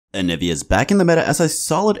Anivia is back in the meta as a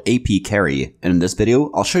solid AP carry, and in this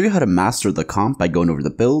video, I'll show you how to master the comp by going over the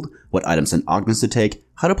build, what items and augments to take,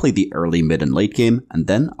 how to play the early, mid, and late game, and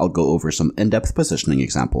then I'll go over some in-depth positioning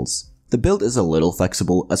examples. The build is a little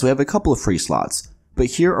flexible as we have a couple of free slots, but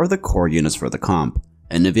here are the core units for the comp.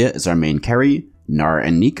 Anivia is our main carry, Nara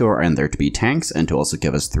and Nico are in there to be tanks and to also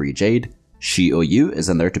give us 3 Jade, Xiaoyu is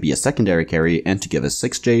in there to be a secondary carry and to give us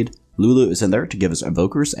 6 Jade, Lulu is in there to give us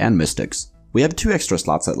Evokers and Mystics. We have 2 extra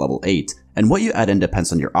slots at level 8, and what you add in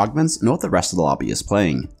depends on your augments and what the rest of the lobby is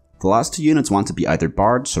playing. The last 2 units want to be either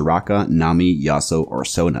Bard, Soraka, Nami, Yasuo, or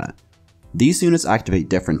Sona. These units activate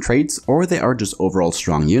different traits, or they are just overall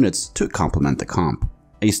strong units to complement the comp.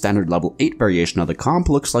 A standard level 8 variation of the comp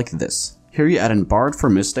looks like this. Here you add in Bard for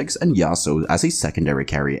Mystics and Yasuo as a secondary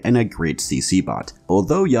carry and a great CC bot.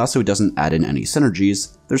 Although Yasuo doesn't add in any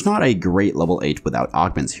synergies, there's not a great level 8 without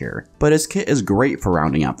augments here, but his kit is great for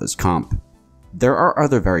rounding out this comp. There are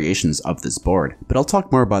other variations of this board, but I'll talk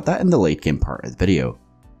more about that in the late game part of the video.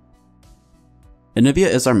 Anivia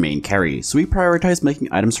is our main carry, so we prioritize making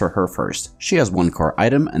items for her first. She has one core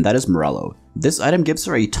item, and that is Morello. This item gives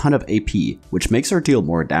her a ton of AP, which makes her deal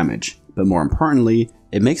more damage, but more importantly,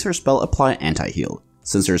 it makes her spell apply anti-heal.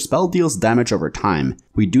 Since her spell deals damage over time,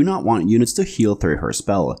 we do not want units to heal through her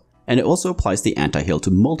spell, and it also applies the anti-heal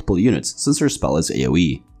to multiple units since her spell is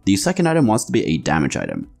AoE. The second item wants to be a damage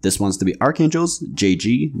item. This wants to be Archangels,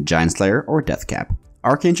 JG, Giant Slayer, or Deathcap.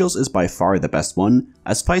 Archangels is by far the best one,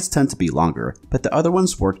 as fights tend to be longer, but the other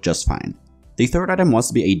ones work just fine. The third item wants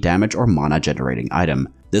to be a damage or mana generating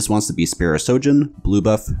item. This wants to be Spear of Sojin, Blue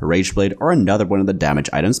Buff, Rageblade, or another one of the damage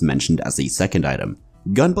items mentioned as the second item.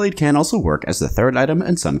 Gunblade can also work as the third item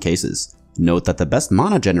in some cases. Note that the best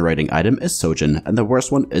mana generating item is Sojin and the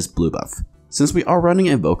worst one is Blue Buff. Since we are running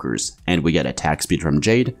Evokers, and we get attack speed from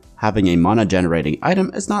Jade, having a mana generating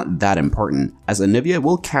item is not that important, as Anivia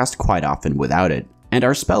will cast quite often without it, and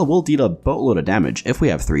our spell will deal a boatload of damage if we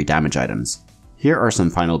have 3 damage items. Here are some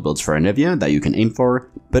final builds for Anivia that you can aim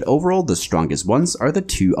for, but overall the strongest ones are the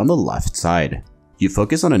 2 on the left side. You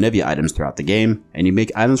focus on Anivia items throughout the game, and you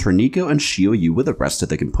make items for Nico and Xiaoyu with the rest of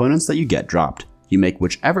the components that you get dropped. You make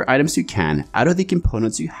whichever items you can out of the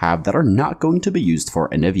components you have that are not going to be used for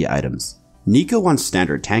Anivia items. Nico wants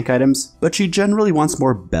standard tank items, but she generally wants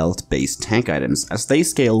more belt-based tank items as they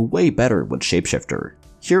scale way better with Shapeshifter.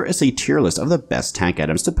 Here is a tier list of the best tank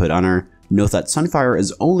items to put on her. Note that Sunfire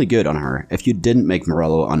is only good on her if you didn't make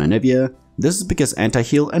Morello on Anivia. This is because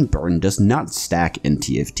anti-heal and burn does not stack in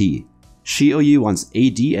TFT. Xiaoyu wants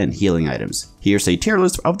AD and healing items. Here's a tier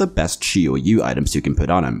list of the best Xiaoyu items you can put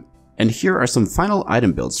on him. And here are some final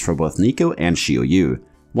item builds for both Nico and Xiaoyu.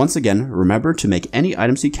 Once again, remember to make any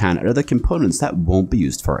items you can out of the components that won't be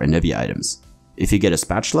used for Anivia items. If you get a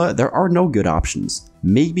spatula, there are no good options.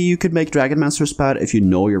 Maybe you could make Dragonmancer Spat if you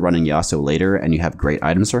know you're running Yasuo later and you have great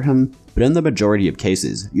items for him, but in the majority of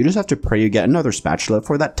cases, you just have to pray you get another spatula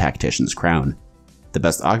for that Tactician's Crown. The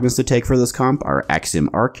best augments to take for this comp are Axiom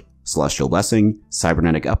Arc, Celestial Blessing,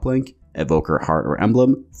 Cybernetic Uplink, Evoker Heart or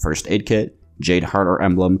Emblem, First Aid Kit, Jade Heart or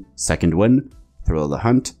Emblem, Second Wind, Thrill of the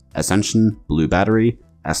Hunt, Ascension, Blue Battery,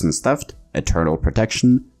 Essence Theft, Eternal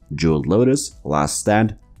Protection, Jeweled Lotus, Last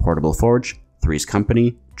Stand, Portable Forge, Three's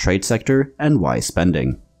Company, Trade Sector, and Wise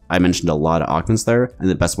Spending. I mentioned a lot of augments there, and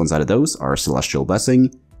the best ones out of those are Celestial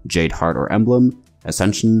Blessing, Jade Heart or Emblem,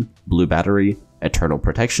 Ascension, Blue Battery, Eternal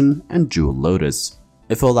Protection, and Jeweled Lotus.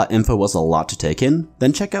 If all that info was a lot to take in,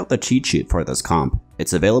 then check out the cheat sheet for this comp.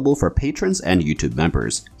 It's available for patrons and YouTube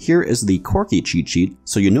members. Here is the Corki cheat sheet,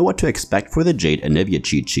 so you know what to expect for the Jade Anivia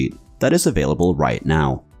cheat sheet. That is available right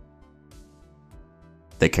now.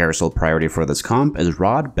 The carousel priority for this comp is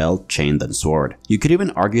Rod, Belt, Chain, then Sword. You could even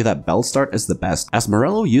argue that Belt Start is the best, as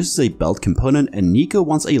Morello uses a belt component and Nico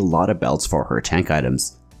wants a lot of belts for her tank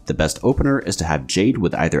items. The best opener is to have Jade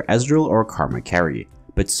with either Ezreal or Karma carry,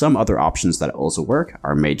 but some other options that also work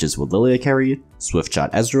are Mages with Lilia carry,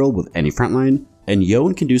 Swiftshot Ezreal with any frontline, and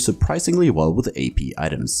Yone can do surprisingly well with AP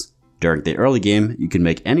items. During the early game, you can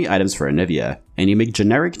make any items for Anivia, and you make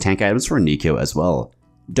generic tank items for Nico as well.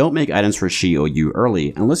 Don't make items for Xiaoyu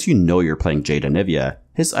early unless you know you're playing Jade Anivia.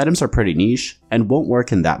 His items are pretty niche and won't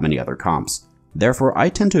work in that many other comps. Therefore, I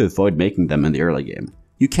tend to avoid making them in the early game.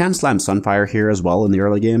 You can slam Sunfire here as well in the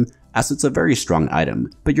early game, as it's a very strong item,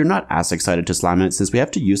 but you're not as excited to slam it since we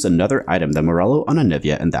have to use another item than Morello on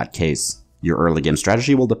Anivia in that case. Your early game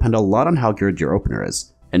strategy will depend a lot on how good your opener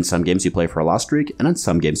is. In some games you play for a loss streak, and in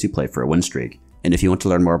some games you play for a win streak. And if you want to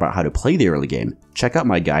learn more about how to play the early game, check out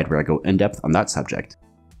my guide where I go in depth on that subject.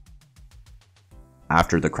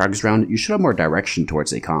 After the Krugs round, you should have more direction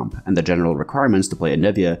towards a comp, and the general requirements to play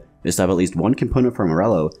Anivia is to have at least one component for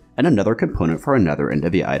Morello and another component for another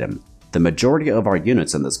Anivia item. The majority of our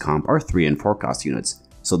units in this comp are 3 and 4 cost units,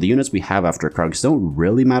 so the units we have after Krugs don't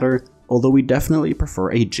really matter, although we definitely prefer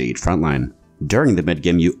a Jade frontline. During the mid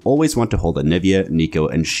game, you always want to hold Anivia, Nico,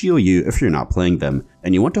 and Shio Yu if you're not playing them,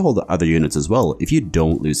 and you want to hold the other units as well if you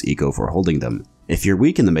don't lose eco for holding them. If you're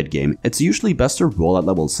weak in the mid game, it's usually best to roll at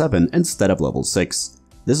level 7 instead of level 6.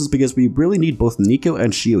 This is because we really need both Nico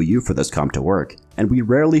and Shio Yu for this comp to work, and we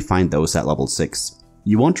rarely find those at level 6.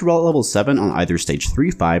 You want to roll at level 7 on either stage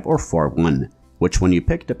 3-5 or 4-1, which one you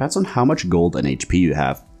pick depends on how much gold and HP you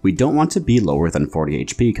have. We don't want to be lower than 40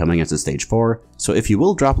 HP coming into stage 4, so if you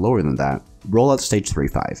will drop lower than that, roll at stage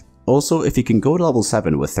 3-5. Also, if you can go to level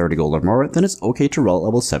 7 with 30 gold or more, then it's okay to roll at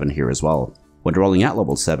level 7 here as well. When rolling at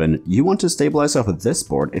level 7, you want to stabilize off of this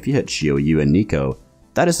board if you hit Shio Yu and Nico.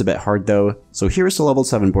 That is a bit hard though, so here's a level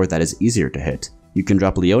 7 board that is easier to hit. You can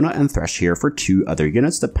drop Leona and Thresh here for 2 other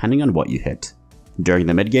units depending on what you hit. During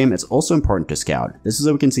the mid game, it's also important to scout. This is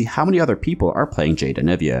so we can see how many other people are playing Jade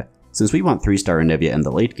Anivia. Since we want 3-star Anivia in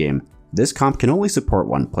the late game, this comp can only support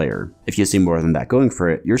 1 player. If you see more than that going for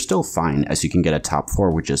it, you're still fine as you can get a top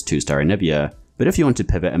 4 with just 2-star Anivia, but if you want to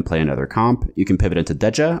pivot and play another comp, you can pivot into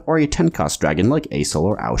Deja or a 10-cost dragon like Aesol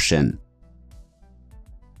or Ao Shin.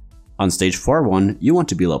 On stage 4-1, you want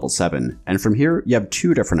to be level 7, and from here you have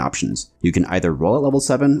 2 different options. You can either roll at level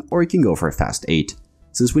 7 or you can go for a fast 8.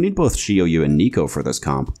 Since we need both Shio Yu and Nico for this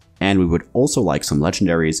comp, and we would also like some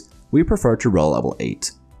legendaries, we prefer to roll level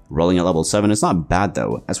 8. Rolling at level 7 is not bad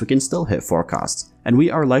though, as we can still hit 4 costs, and we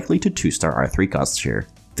are likely to 2-star our 3 costs here.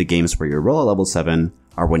 The games where you roll at level 7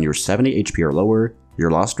 are when you're 70 HP or lower,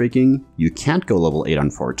 you're lost streaking, you can't go level 8 on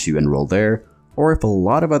 4-2 and roll there, or if a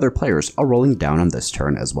lot of other players are rolling down on this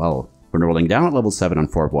turn as well. When rolling down at level 7 on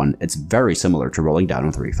 4-1, it's very similar to rolling down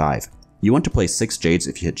on 3-5. You want to play 6 Jades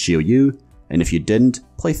if you hit Shio Yu, and if you didn't,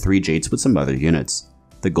 play 3 Jades with some other units.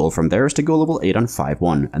 The goal from there is to go level 8 on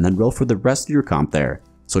 5-1 and then roll for the rest of your comp there,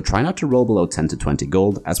 so try not to roll below 10 to 20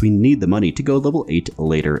 gold as we need the money to go level 8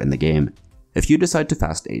 later in the game. If you decide to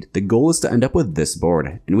fast 8, the goal is to end up with this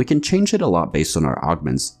board, and we can change it a lot based on our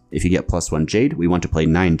augments. If you get +1 Jade, we want to play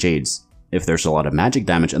 9 Jades. If there's a lot of magic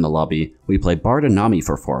damage in the lobby, we play Bard and Nami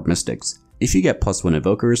for 4 Mystics. If you get +1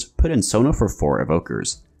 Evokers, put in Sona for 4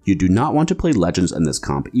 Evokers. You do not want to play Legends in this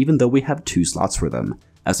comp even though we have 2 slots for them,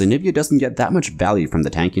 as Anivia doesn't get that much value from the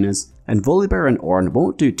tankiness, and Volibear and Ornn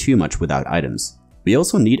won't do too much without items. We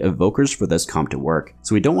also need Evokers for this comp to work,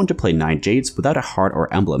 so we don't want to play 9 Jades without a heart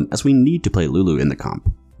or emblem as we need to play Lulu in the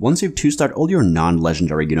comp. Once you've 2-starred all your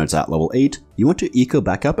non-legendary units at level 8, you want to eco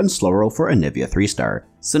back up and slow roll for Anivia 3-star.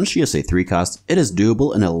 Since she is a 3 cost, it is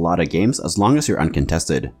doable in a lot of games as long as you're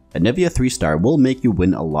uncontested. Anivia 3-star will make you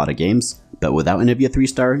win a lot of games, but without Anivia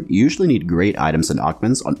 3-star, you usually need great items and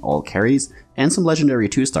augments on all carries and some legendary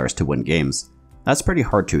 2-stars to win games. That's pretty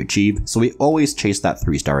hard to achieve, so we always chase that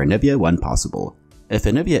 3-star Anivia when possible. If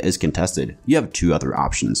Anivia is contested, you have 2 other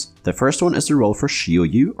options. The first one is to roll for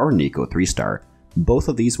Shio Yu or Nico 3-star. Both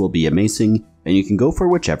of these will be amazing, and you can go for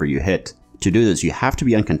whichever you hit. To do this, you have to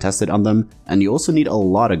be uncontested on them, and you also need a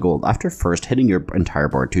lot of gold after first hitting your entire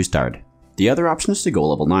board 2-starred. The other option is to go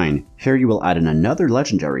level 9. Here you will add in another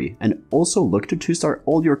legendary, and also look to 2-star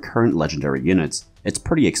all your current legendary units. It's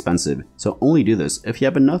pretty expensive, so only do this if you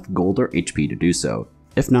have enough gold or HP to do so.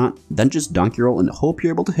 If not, then just donkey roll and hope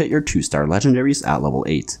you're able to hit your 2-star legendaries at level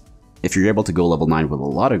 8. If you're able to go level 9 with a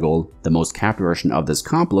lot of gold, the most capped version of this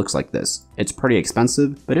comp looks like this. It's pretty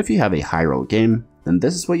expensive, but if you have a high roll game, then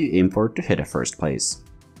this is what you aim for to hit a first place.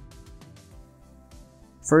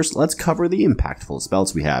 First, let's cover the impactful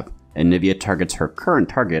spells we have. Anivia targets her current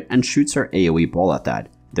target and shoots her AoE ball at that.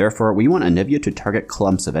 Therefore, we want Anivia to target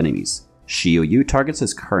clumps of enemies. Shio Yu targets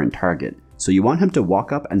his current target, so you want him to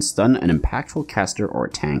walk up and stun an impactful caster or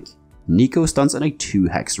tank. Nico stuns in a 2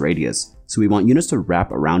 hex radius, so we want units to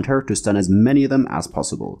wrap around her to stun as many of them as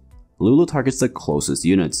possible. Lulu targets the closest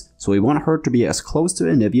units, so we want her to be as close to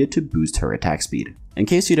Anivia to boost her attack speed. In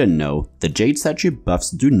case you didn't know, the Jade statue buffs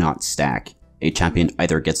do not stack. A champion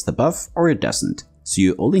either gets the buff or it doesn't, so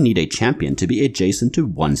you only need a champion to be adjacent to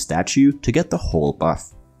one statue to get the whole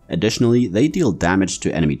buff. Additionally, they deal damage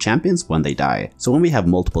to enemy champions when they die, so when we have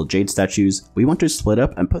multiple Jade statues, we want to split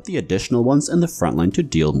up and put the additional ones in the front line to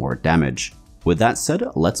deal more damage. With that said,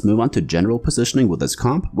 let's move on to general positioning with this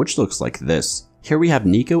comp, which looks like this. Here we have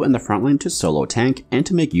Nico in the front line to solo tank and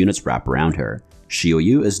to make units wrap around her.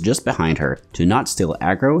 Xiaoyu is just behind her to not steal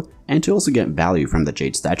aggro and to also get value from the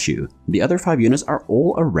Jade statue. The other 5 units are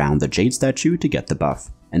all around the Jade statue to get the buff,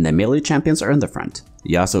 and the melee champions are in the front.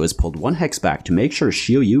 Yasuo is pulled 1 hex back to make sure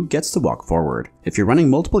Xiaoyu gets to walk forward. If you're running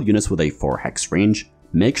multiple units with a 4 hex range,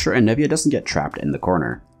 make sure Anivia doesn't get trapped in the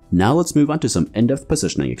corner. Now let's move on to some in-depth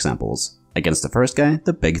positioning examples. Against the first guy,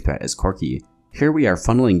 the big threat is Corki. Here we are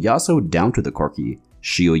funneling Yasuo down to the Corki.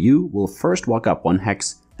 Xiaoyu will first walk up 1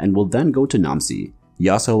 hex and will then go to Namsi.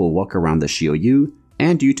 Yasuo will walk around the Xiaoyu,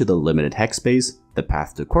 and due to the limited hex space, the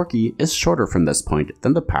path to Corki is shorter from this point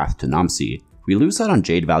than the path to Namsi. We lose out on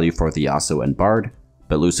Jade value for the Yasuo and Bard,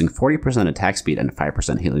 but losing 40% attack speed and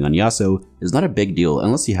 5% healing on Yasuo is not a big deal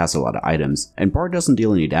unless he has a lot of items, and Bard doesn't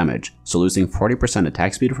deal any damage, so losing 40%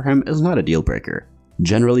 attack speed for him is not a deal breaker.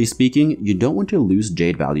 Generally speaking, you don't want to lose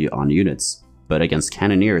Jade value on units, but against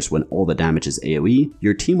Cannoneers when all the damage is AoE,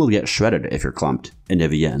 your team will get shredded if you're clumped.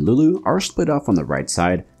 Anivia and Lulu are split off on the right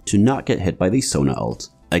side to not get hit by the Sona ult.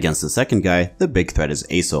 Against the second guy, the big threat is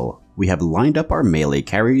Asol. We have lined up our melee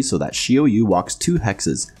carry so that Xiaoyu walks 2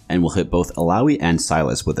 hexes and will hit both Alawi and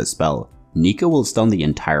Silas with his spell. Nico will stun the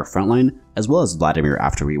entire frontline, as well as Vladimir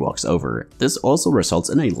after he walks over. This also results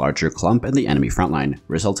in a larger clump in the enemy frontline,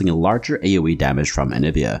 resulting in larger AoE damage from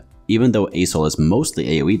Anivia. Even though Asol is mostly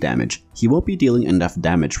AoE damage, he won't be dealing enough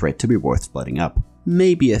damage for it to be worth splitting up.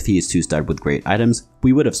 Maybe if he is 2-starred with great items,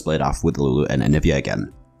 we would have split off with Lulu and Anivia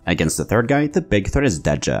again. Against the third guy, the big threat is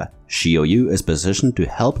Deja. Xiaoyu is positioned to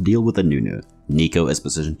help deal with the Nunu. Nico is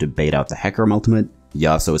positioned to bait out the Hecarim ultimate.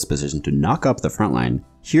 Yasuo is positioned to knock up the frontline.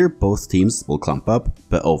 Here both teams will clump up,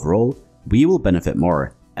 but overall, we will benefit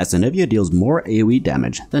more, as Anivia deals more AoE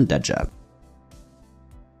damage than Deja.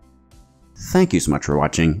 Thank you so much for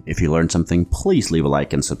watching. If you learned something, please leave a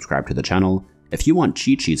like and subscribe to the channel. If you want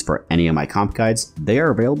cheat sheets for any of my comp guides, they are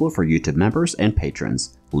available for YouTube members and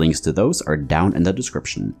patrons. Links to those are down in the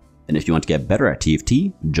description. And if you want to get better at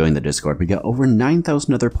TFT, join the Discord. We got over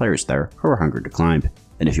 9,000 other players there who are hungry to climb.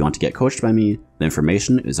 And if you want to get coached by me, the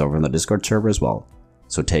information is over on the Discord server as well.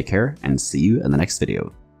 So take care and see you in the next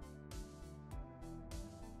video.